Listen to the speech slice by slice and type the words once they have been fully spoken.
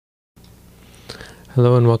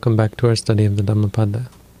Hello and welcome back to our study of the Dhammapada.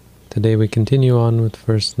 Today we continue on with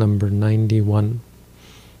verse number 91,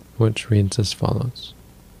 which reads as follows.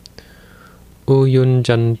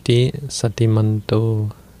 Uyunjanti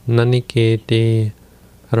satimanto nanikete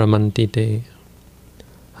ramantite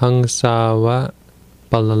hangsava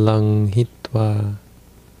palalang hitva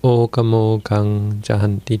okamokang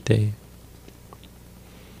jahantite.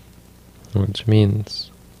 Which means,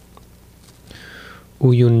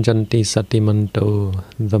 Uyunjanti satimanto,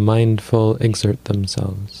 the mindful exert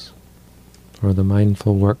themselves, or the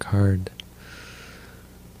mindful work hard.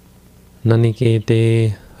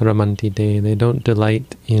 Nanikete ramantite, they don't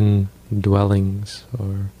delight in dwellings,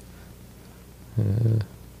 or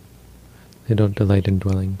they don't delight in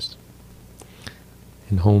dwellings,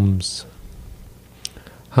 in homes.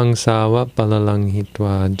 Hangsava palalang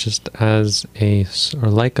hitva, just as or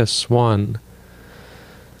like a swan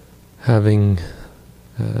having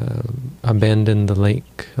abandoned the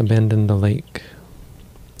lake.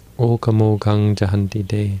 Okamokang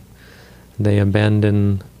jahantite, they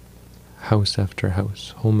abandon house after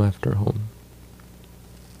house, home after home.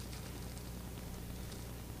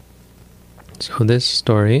 So this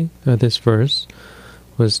story, this verse,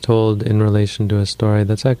 was told in relation to a story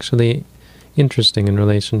that's actually interesting in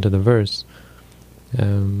relation to the verse,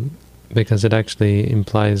 because it actually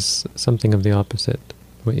implies something of the opposite,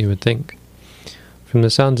 what you would think. From the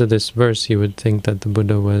sounds of this verse, you would think that the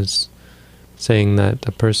Buddha was saying that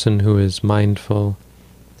a person who is mindful,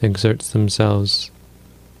 exerts themselves,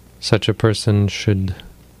 such a person should,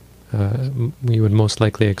 we would most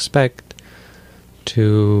likely expect,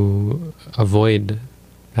 to avoid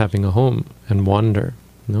having a home and wander,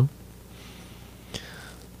 no?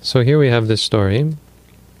 So here we have this story.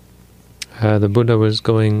 The Buddha was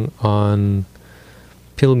going on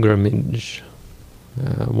pilgrimage,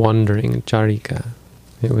 wandering, charika.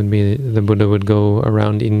 It would be the Buddha would go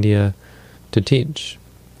around India to teach.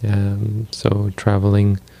 So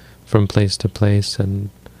traveling from place to place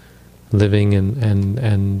and living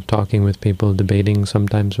and talking with people, debating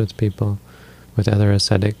sometimes with people, with other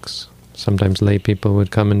ascetics. Sometimes lay people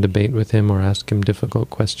would come and debate with him or ask him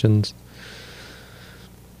difficult questions.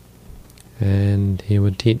 And he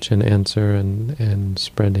would teach and answer and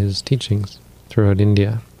spread his teachings throughout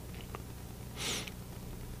India.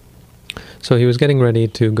 So he was getting ready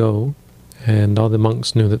to go, and all the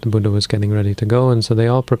monks knew that the Buddha was getting ready to go, and so they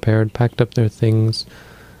all prepared, packed up their things.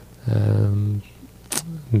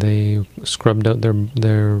 They scrubbed out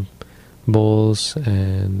their bowls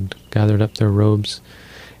and gathered up their robes.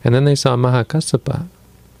 And then they saw Mahakassapa,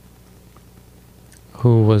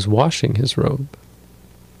 who was washing his robe.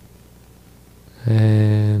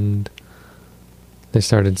 And they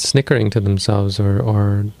started snickering to themselves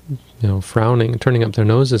or frowning, turning up their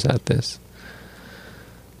noses at this.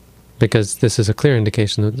 Because this is a clear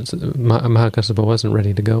indication that Mahakassapa wasn't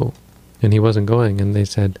ready to go. And he wasn't going. And they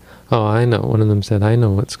said, oh, I know. One of them said, I know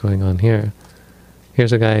what's going on here.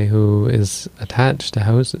 Here's a guy who is attached to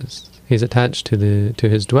houses. He's attached to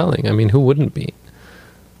his dwelling. I mean, who wouldn't be?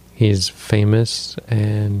 He's famous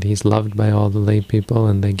and he's loved by all the lay people,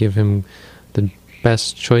 and they give him the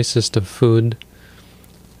best, choicest of food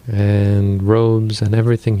and robes and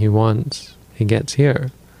everything he wants. He gets here.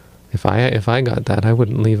 If I got that, I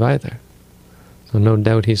wouldn't leave either. So no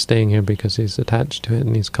doubt he's staying here because he's attached to it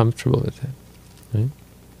and he's comfortable with it. Right?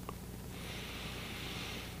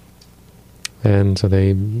 And so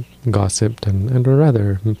they gossiped and were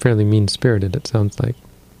rather fairly mean-spirited, it sounds like.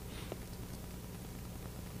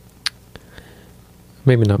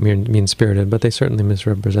 Maybe not mean-spirited, but they certainly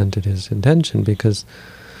misrepresented his intention, because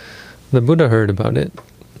the Buddha heard about it.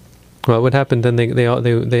 Well, what happened then?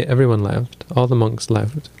 Everyone left. All the monks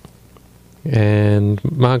left, and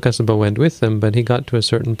Mahakassapa went with them. But he got to a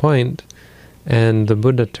certain point, and the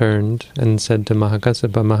Buddha turned and said to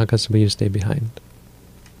Mahakassapa, "Mahakassapa, you stay behind."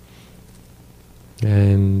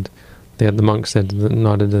 And the monks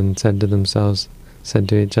nodded and said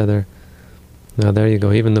to each other, "Now there you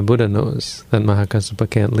go. Even the Buddha knows that Mahakassapa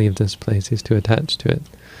can't leave this place. He's too attached to it."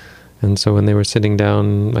 And so when they were sitting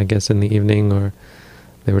down, I guess in the evening, or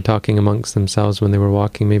they were talking amongst themselves when they were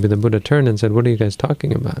walking, maybe the Buddha turned and said, "What are you guys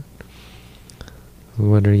talking about?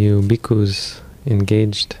 What are you bhikkhus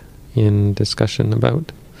engaged in discussion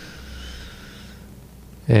about?"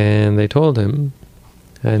 And they told him,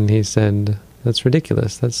 and he said, "That's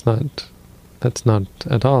ridiculous. That's not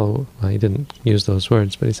at all." Well, he didn't use those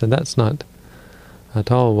words, but he said, "That's not at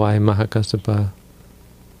all why Mahakassapa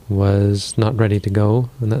was not ready to go,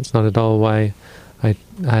 and that's not at all why I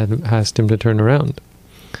had asked him to turn around."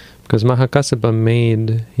 Because Mahakassapa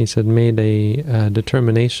made a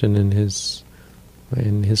determination in his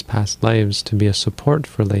in his past lives to be a support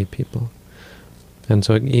for lay people. And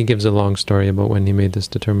so he gives a long story about when he made this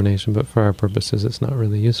determination, but for our purposes it's not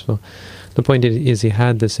really useful. The point is he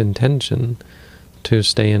had this intention to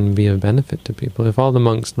stay and be of benefit to people. If all the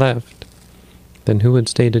monks left, then who would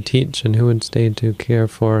stay to teach, and who would stay to care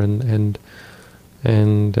for and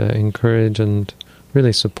encourage and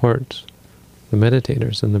really support the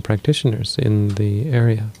meditators and the practitioners in the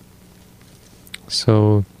area?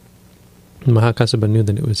 So Mahakassapa knew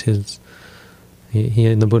that it was his. He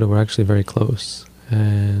and the Buddha were actually very close.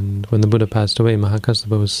 And when the Buddha passed away,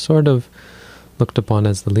 Mahakassapa was sort of looked upon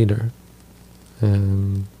as the leader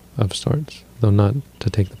of sorts, though not to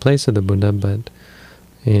take the place of the Buddha, but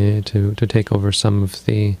to take over some of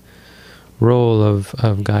the role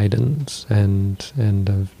of guidance and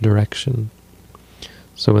of direction.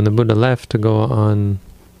 So when the Buddha left to go on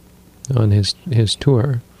his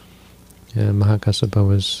tour,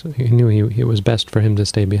 Mahakassapa knew it was best for him to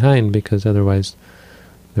stay behind, because otherwise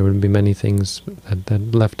there would be many things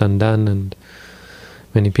that left undone, and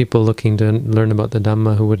many people looking to learn about the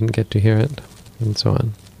Dhamma who wouldn't get to hear it, and so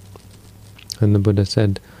on. And the Buddha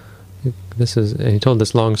said, he told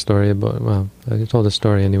this long story about, he told a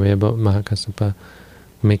story anyway about Mahakassapa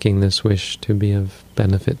making this wish to be of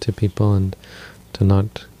benefit to people and to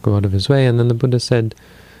not go out of his way. And then the Buddha said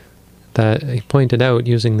that, he pointed out,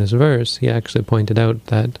 using this verse, he actually pointed out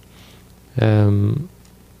that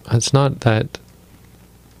it's not that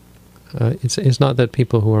it's not that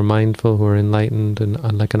people who are mindful, who are enlightened,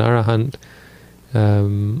 and like an arahant,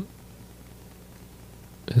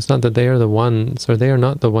 it's not that they are the ones, or they are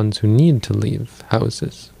not the ones who need to leave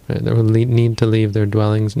houses. Right? They will need to leave their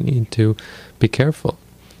dwellings, need to be careful,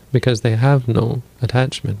 because they have no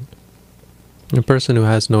attachment. A person who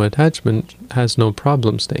has no attachment has no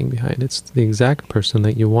problem staying behind. It's the exact person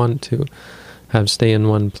that you want to have stay in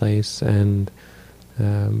one place and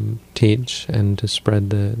teach and to spread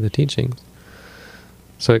the teachings.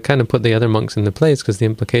 So it kind of put the other monks into place, because the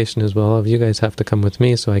implication is, well, you guys have to come with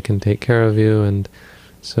me so I can take care of you, and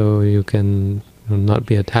so you can not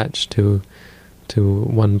be attached to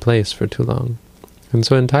one place for too long. And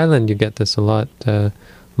so in Thailand you get this a lot.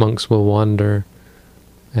 Monks will wander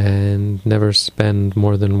and never spend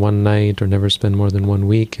more than one night, or never spend more than 1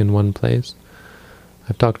 week in one place.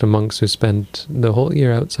 I've talked to monks who spent the whole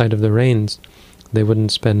year outside of the rains. They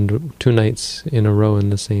wouldn't spend 2 nights in a row in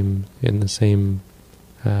the same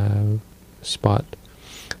spot.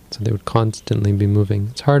 So they would constantly be moving.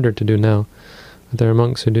 It's harder to do now, but there are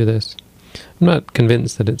monks who do this. I'm not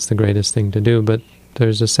convinced that it's the greatest thing to do, but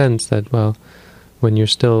there's a sense that, well, when you're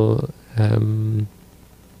still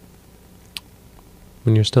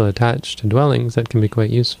attached to dwellings, that can be quite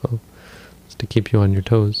useful. It's to keep you on your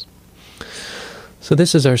toes. So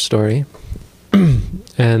this is our story,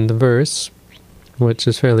 and the verse, which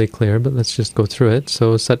is fairly clear, but let's just go through it.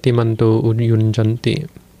 So, Satimanto Udyunjanti,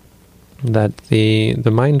 that the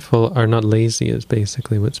mindful are not lazy, is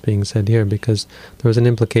basically what's being said here, because there was an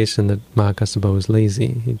implication that Mahakassapa was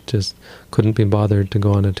lazy. He just couldn't be bothered to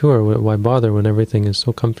go on a tour. Why bother when everything is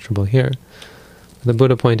so comfortable here? The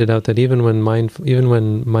Buddha pointed out that even when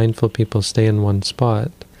mindful people stay in one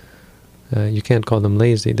spot, you can't call them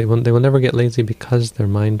lazy. They will never get lazy because they're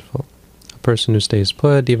mindful. A person who stays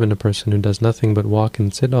put, even a person who does nothing but walk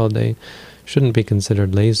and sit all day, shouldn't be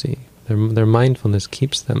considered lazy. Their mindfulness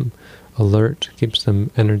keeps them alert, keeps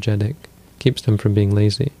them energetic, keeps them from being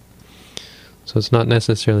lazy. So it's not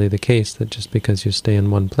necessarily the case that just because you stay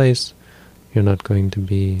in one place, you're not going to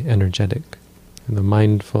be energetic. And the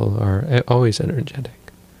mindful are always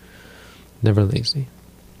energetic, never lazy.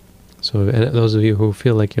 So those of you who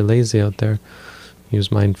feel like you're lazy out there,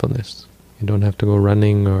 use mindfulness. You don't have to go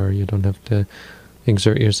running, or you don't have to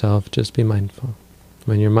exert yourself, just be mindful.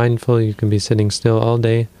 When you're mindful, you can be sitting still all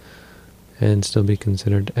day and still be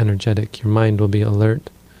considered energetic. Your mind will be alert,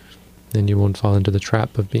 and you won't fall into the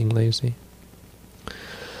trap of being lazy.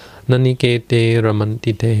 Nanikete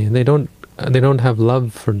ramantite. They don't have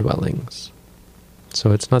love for dwellings.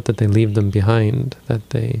 So it's not that they leave them behind, that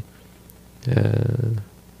they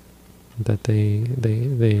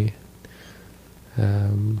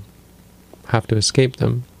have to escape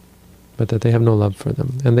them, but that they have no love for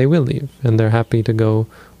them, and they will leave, and they're happy to go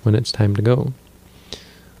when it's time to go.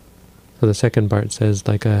 So the second part says,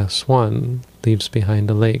 like a swan leaves behind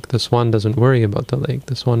a lake. The swan doesn't worry about the lake.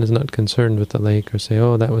 The swan is not concerned with the lake, or say,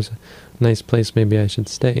 oh, that was a nice place, maybe I should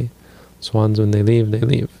stay. Swans, when they leave, they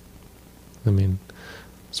leave. I mean,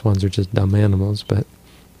 swans are just dumb animals, but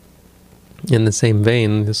in the same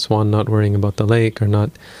vein, the swan not worrying about the lake, or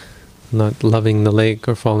not loving the lake,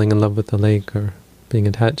 or falling in love with the lake, or being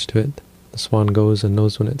attached to it. The swan goes and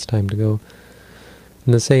knows when it's time to go.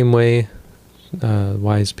 In the same way,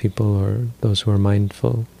 wise people or those who are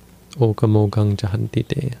mindful, okamogang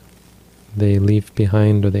jahantite, they leave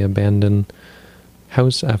behind or they abandon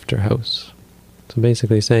house after house. So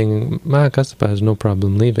basically saying Mahakassapa has no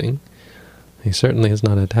problem leaving. He certainly is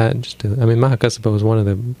not attached to... I mean, Mahakassapa was one of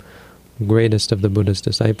the greatest of the Buddha's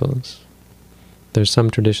disciples. There's some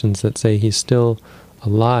traditions that say he's still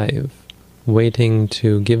alive, waiting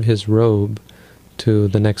to give his robe to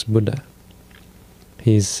the next Buddha.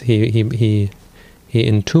 He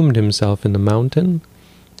entombed himself in the mountain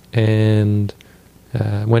and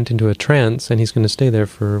went into a trance, and he's going to stay there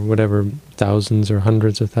for whatever thousands or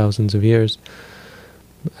hundreds of thousands of years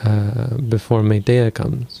before Maitreya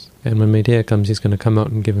comes. And when Maitreya comes, he's going to come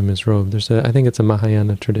out and give him his robe. I think it's a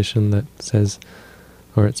Mahayana tradition that says,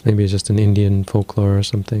 or it's maybe just an Indian folklore or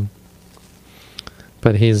something.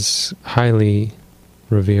 But he's highly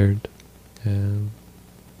revered,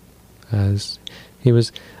 as he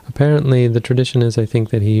was. Apparently, the tradition is, I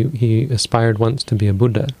think, that he aspired once to be a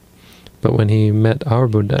Buddha, but when he met our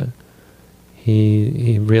Buddha,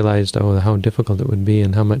 he realized, oh, how difficult it would be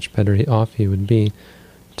and how much better off he would be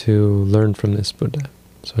to learn from this Buddha.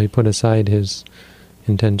 So he put aside his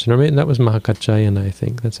intention. Or maybe that was Mahakaccayana, I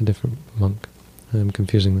think. That's a different monk. I'm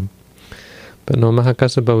confusing them. But no,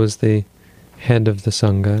 Mahakassapa was the head of the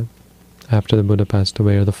Sangha after the Buddha passed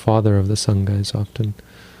away, or the father of the Sangha is often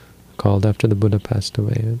called after the Buddha passed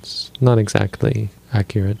away. It's not exactly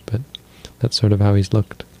accurate, but that's sort of how he's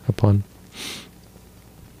looked upon.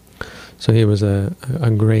 So he was a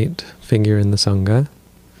great figure in the Sangha,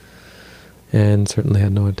 and certainly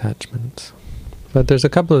had no attachments. But there's a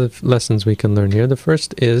couple of lessons we can learn here. The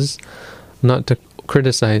first is not to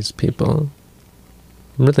criticize people.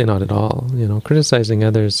 Really not at all. Criticizing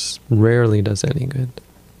others rarely does any good.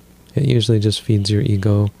 It usually just feeds your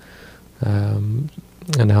ego and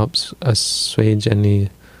helps assuage any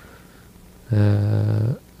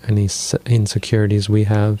insecurities we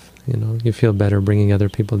have. You feel better bringing other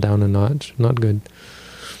people down a notch. Not good.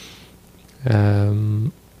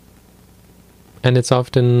 And it's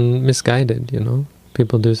often misguided,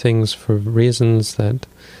 People do things for reasons that,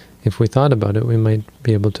 if we thought about it, we might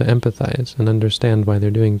be able to empathize and understand why they're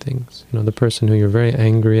doing things. The person who you're very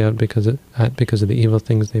angry at because of the evil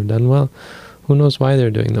things they've done, well, who knows why they're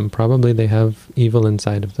doing them? Probably they have evil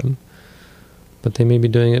inside of them. But they may be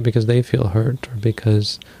doing it because they feel hurt, or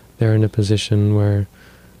because they're in a position where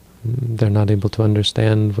they're not able to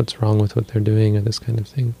understand what's wrong with what they're doing, or this kind of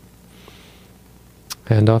thing.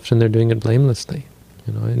 And often they're doing it blamelessly,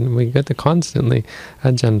 and we get to constantly,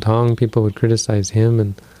 Ajahn Tong, people would criticize him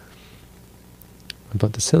and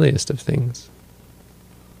about the silliest of things.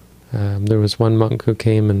 There was one monk who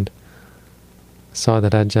came and saw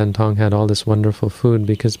that Ajahn Tong had all this wonderful food,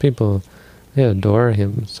 because people, they adore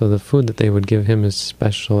him, so the food that they would give him is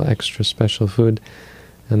special, extra special food.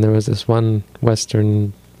 And there was this one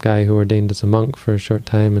Western guy who ordained as a monk for a short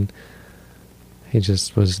time, and he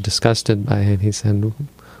just was disgusted by it. He said,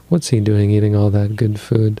 what's he doing eating all that good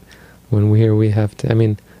food when we have to... I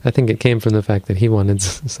mean, I think it came from the fact that he wanted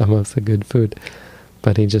some of the good food,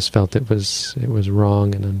 but he just felt it was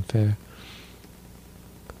wrong and unfair.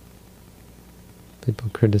 People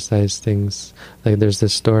criticize things. Like there's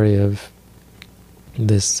this story of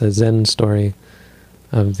this Zen story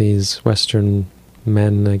of these Western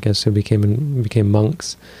men, I guess, who became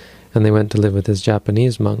monks, and they went to live with this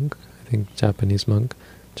Japanese monk. I think Japanese monk,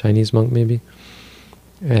 Chinese monk maybe,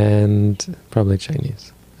 and probably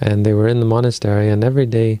Chinese. And they were in the monastery, and every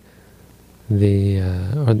day or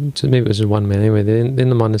maybe it was just one man. Anyway, in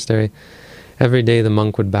the monastery, every day the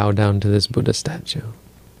monk would bow down to this Buddha statue.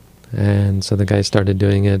 And so the guy started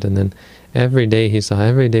doing it, and then every day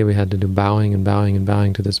we had to do bowing and bowing and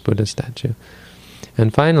bowing to this Buddha statue.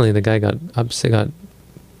 And finally the guy got upset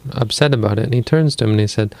about it, and he turns to him and he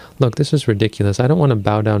said, look, this is ridiculous. I don't want to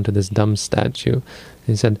bow down to this dumb statue.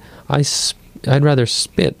 He said, I'd rather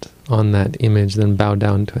spit on that image than bow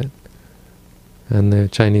down to it. And the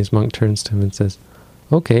Chinese monk turns to him and says,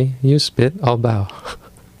 okay, you spit, I'll bow.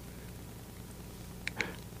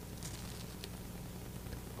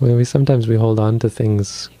 Well, sometimes we hold on to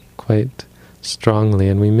things quite strongly,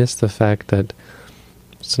 and we miss the fact that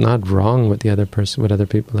it's not wrong what other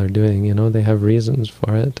people are doing. They have reasons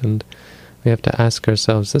for it, and we have to ask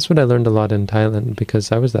ourselves. That's what I learned a lot in Thailand,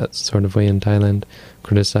 because I was that sort of way in Thailand,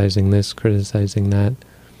 criticizing this, criticizing that.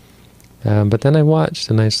 But then I watched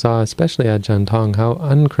and I saw, especially Ajahn Tong, how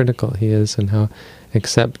uncritical he is, and how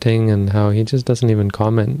accepting, and how he just doesn't even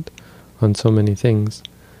comment on so many things.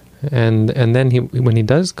 And then when he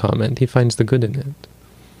does comment, he finds the good in it.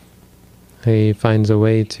 He finds a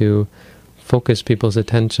way to focus people's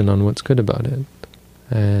attention on what's good about it.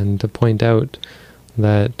 and to point out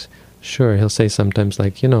that, sure, he'll say sometimes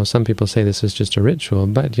like, some people say this is just a ritual,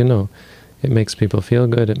 but, it makes people feel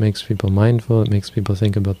good, it makes people mindful, it makes people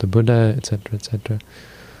think about the Buddha, etc., etc.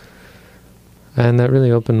 And that really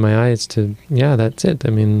opened my eyes to, yeah, that's it. I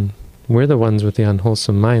mean, we're the ones with the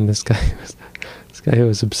unwholesome mind. This guy who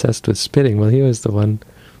was obsessed with spitting, well, he was the one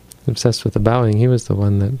obsessed with the bowing. He was the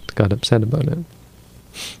one that got upset about it.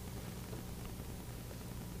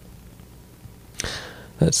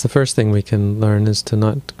 That's the first thing we can learn, is to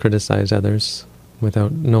not criticize others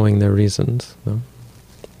without knowing their reasons.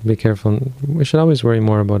 Be careful. We should always worry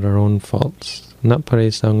more about our own faults. Nat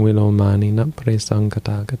paresang vilomani, nat paresang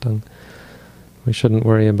katagatang. We shouldn't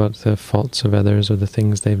worry about the faults of others or the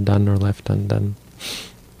things they've done or left undone.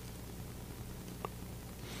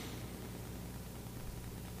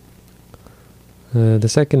 The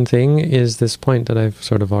second thing is this point that I've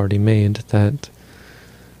sort of already made,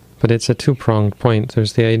 but it's a two-pronged point.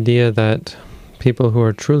 There's the idea that people who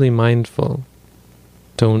are truly mindful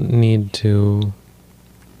don't need to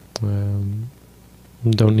do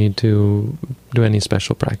any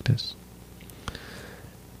special practice.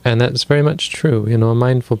 And that's very much true. A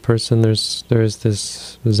mindful person, there is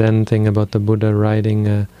this Zen thing about the Buddha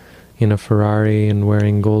riding in a Ferrari and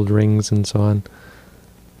wearing gold rings and so on,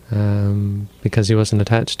 because he wasn't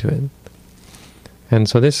attached to it. And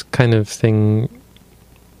so this kind of thing,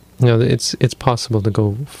 it's possible to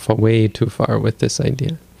go way too far with this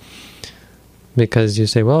idea. Because you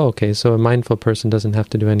say, well, okay, so a mindful person doesn't have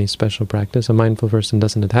to do any special practice. A mindful person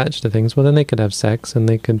doesn't attach to things. Well, then they could have sex, and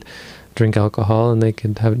they could drink alcohol, and they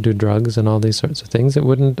could do drugs and all these sorts of things. It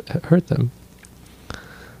wouldn't hurt them.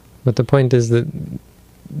 But the point is that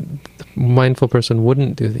the mindful person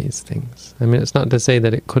wouldn't do these things. I mean, it's not to say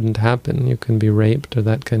that it couldn't happen. You can be raped or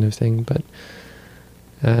that kind of thing, but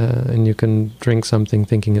and you can drink something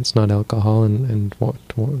thinking it's not alcohol and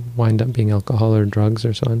wind up being alcohol or drugs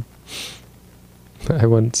or so on. I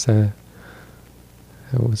was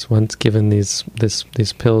once given these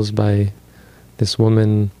pills by this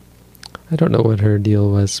woman. I don't know what her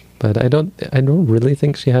deal was, but I don't really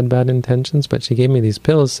think she had bad intentions, but she gave me these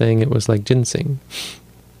pills saying it was like ginseng.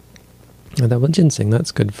 I thought, well, ginseng,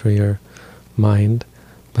 that's good for your mind.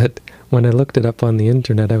 But when I looked it up on the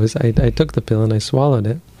internet, I took the pill and I swallowed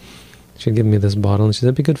it. She'd given me this bottle and she said,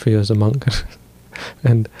 it'd be good for you as a monk.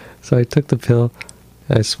 And so I took the pill,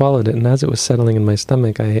 I swallowed it, and as it was settling in my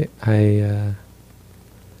stomach, I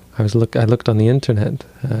looked on the internet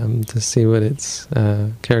to see what its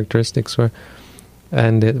characteristics were,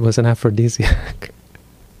 and it was an aphrodisiac.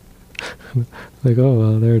 Like, oh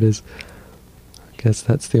well, there it is. I guess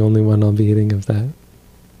that's the only one I'll be eating of that.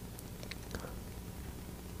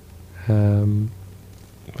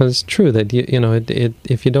 But it's true that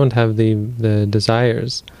if you don't have the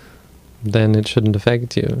desires, then it shouldn't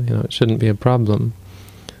affect you. It shouldn't be a problem.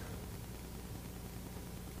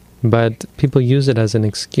 But people use it as an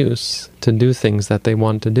excuse to do things that they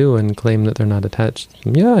want to do and claim that they're not attached to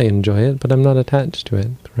them. Yeah, I enjoy it, but I'm not attached to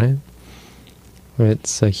it, right?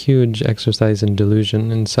 It's a huge exercise in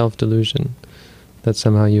delusion, in self-delusion, that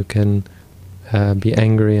somehow you can be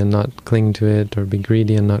angry and not cling to it, or be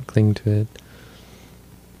greedy and not cling to it.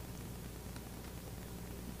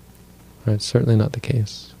 It's certainly not the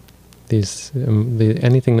case.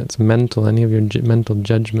 Anything that's mental, any of your mental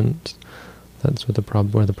judgments, that's where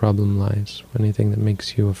the problem lies. Anything that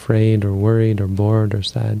makes you afraid or worried or bored or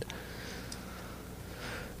sad,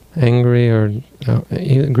 angry or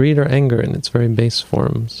greed or anger in its very base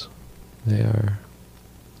forms, they are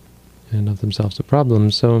in of themselves a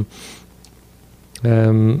problem. So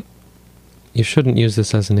you shouldn't use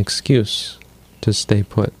this as an excuse to stay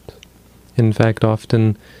put. In fact,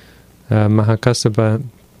 often Mahakassapa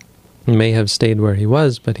may have stayed where he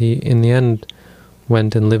was, but he, in the end,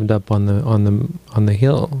 went and lived up on the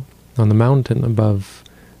hill, on the mountain above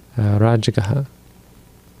Rajagaha.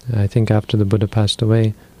 I think after the Buddha passed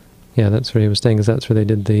away, yeah, that's where he was staying, because that's where they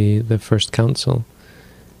did the first council.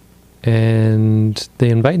 And they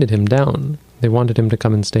invited him down. They wanted him to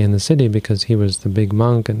come and stay in the city because he was the big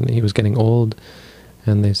monk and he was getting old.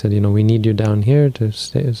 And they said, we need you down here to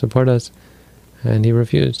support us. And he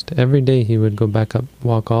refused. Every day he would go back up,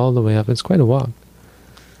 walk all the way up. It's quite a walk.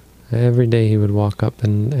 Every day he would walk up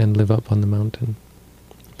and live up on the mountain.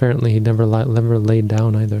 Apparently he never laid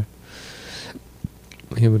down either.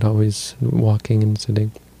 He would always walking and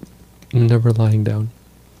sitting, never lying down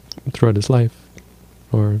throughout his life,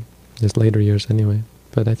 or his later years anyway,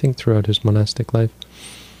 but I think throughout his monastic life.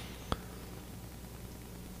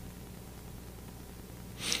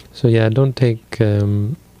 So yeah, don't take...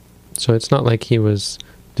 so it's not like he was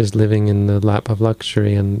just living in the lap of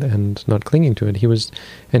luxury and not clinging to it. He was,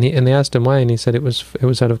 and they asked him why, and he said it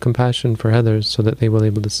was out of compassion for others, so that they will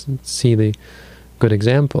able to see the good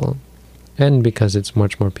example, and because it's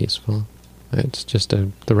much more peaceful. It's just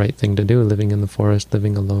the right thing to do, living in the forest,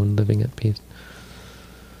 living alone, living at peace.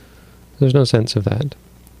 There's no sense of that.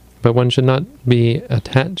 But one should not be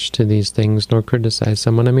attached to these things, nor criticize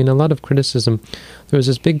someone. I mean, a lot of criticism. There was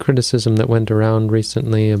this big criticism that went around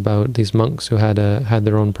recently about these monks who had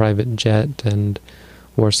their own private jet and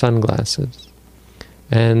wore sunglasses.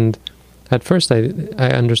 And at first I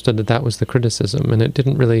understood that was the criticism, and it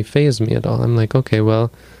didn't really faze me at all. I'm like, okay,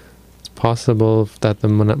 well, it's possible that the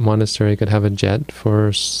monastery could have a jet for,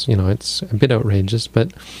 it's a bit outrageous,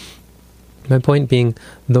 but my point being,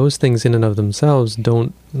 those things in and of themselves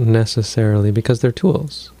don't necessarily, because they're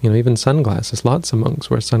tools. Even sunglasses. Lots of monks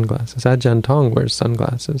wear sunglasses. Ajahn Tong wears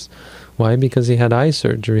sunglasses. Why? Because he had eye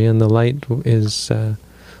surgery, and the light is,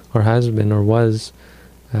 or has been, or was,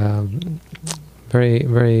 very,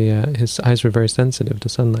 very. His eyes were very sensitive to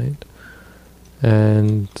sunlight.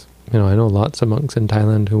 And I know lots of monks in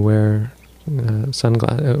Thailand who wear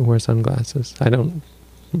sunglasses. I don't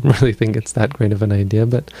really think it's that great of an idea,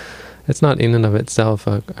 but it's not in and of itself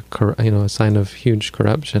a sign of huge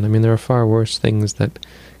corruption. I mean, there are far worse things that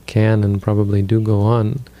can and probably do go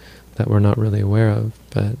on that we're not really aware of.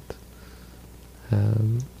 But you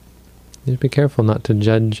have to be careful not to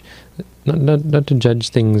judge, not to judge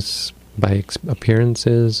things by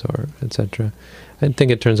appearances or etc. I think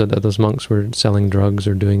it turns out that those monks were selling drugs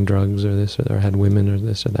or doing drugs or this or had women or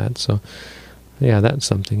this or that. So yeah, that's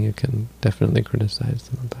something you can definitely criticize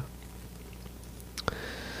them about.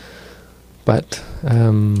 But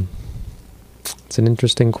it's an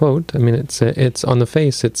interesting quote. I mean, it's on the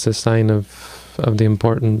face, it's a sign of the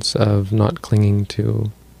importance of not clinging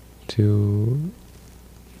to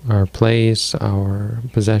our place, our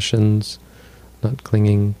possessions, not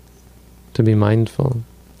clinging, to be mindful.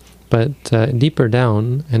 But deeper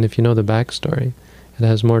down, and if you know the backstory, it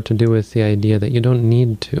has more to do with the idea that you don't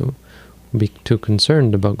need to be too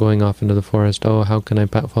concerned about going off into the forest. Oh, how can I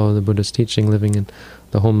follow the Buddha's teaching living in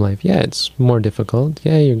the home life? Yeah, it's more difficult.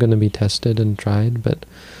 Yeah, you're going to be tested and tried, but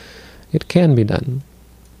it can be done.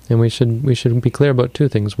 And we should be clear about two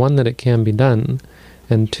things. One, that it can be done,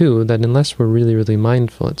 and two, that unless we're really, really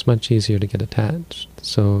mindful, it's much easier to get attached.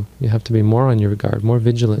 So you have to be more on your guard, more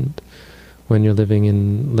vigilant when you're living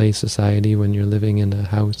in lay society, when you're living in a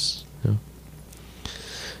house.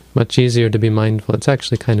 Much easier to be mindful. It's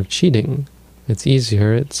actually kind of cheating. It's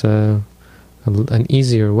easier. It's an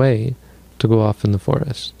easier way to go off in the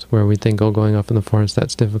forest, where we think, oh, going off in the forest,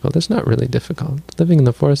 that's difficult. It's not really difficult. Living in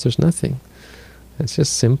the forest, there's nothing. It's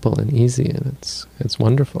just simple and easy, and it's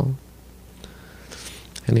wonderful.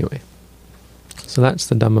 Anyway, so that's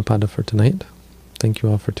the Dhammapada for tonight. Thank you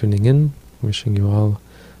all for tuning in. Wishing you all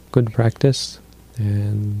good practice,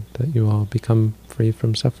 and that you all become free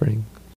from suffering.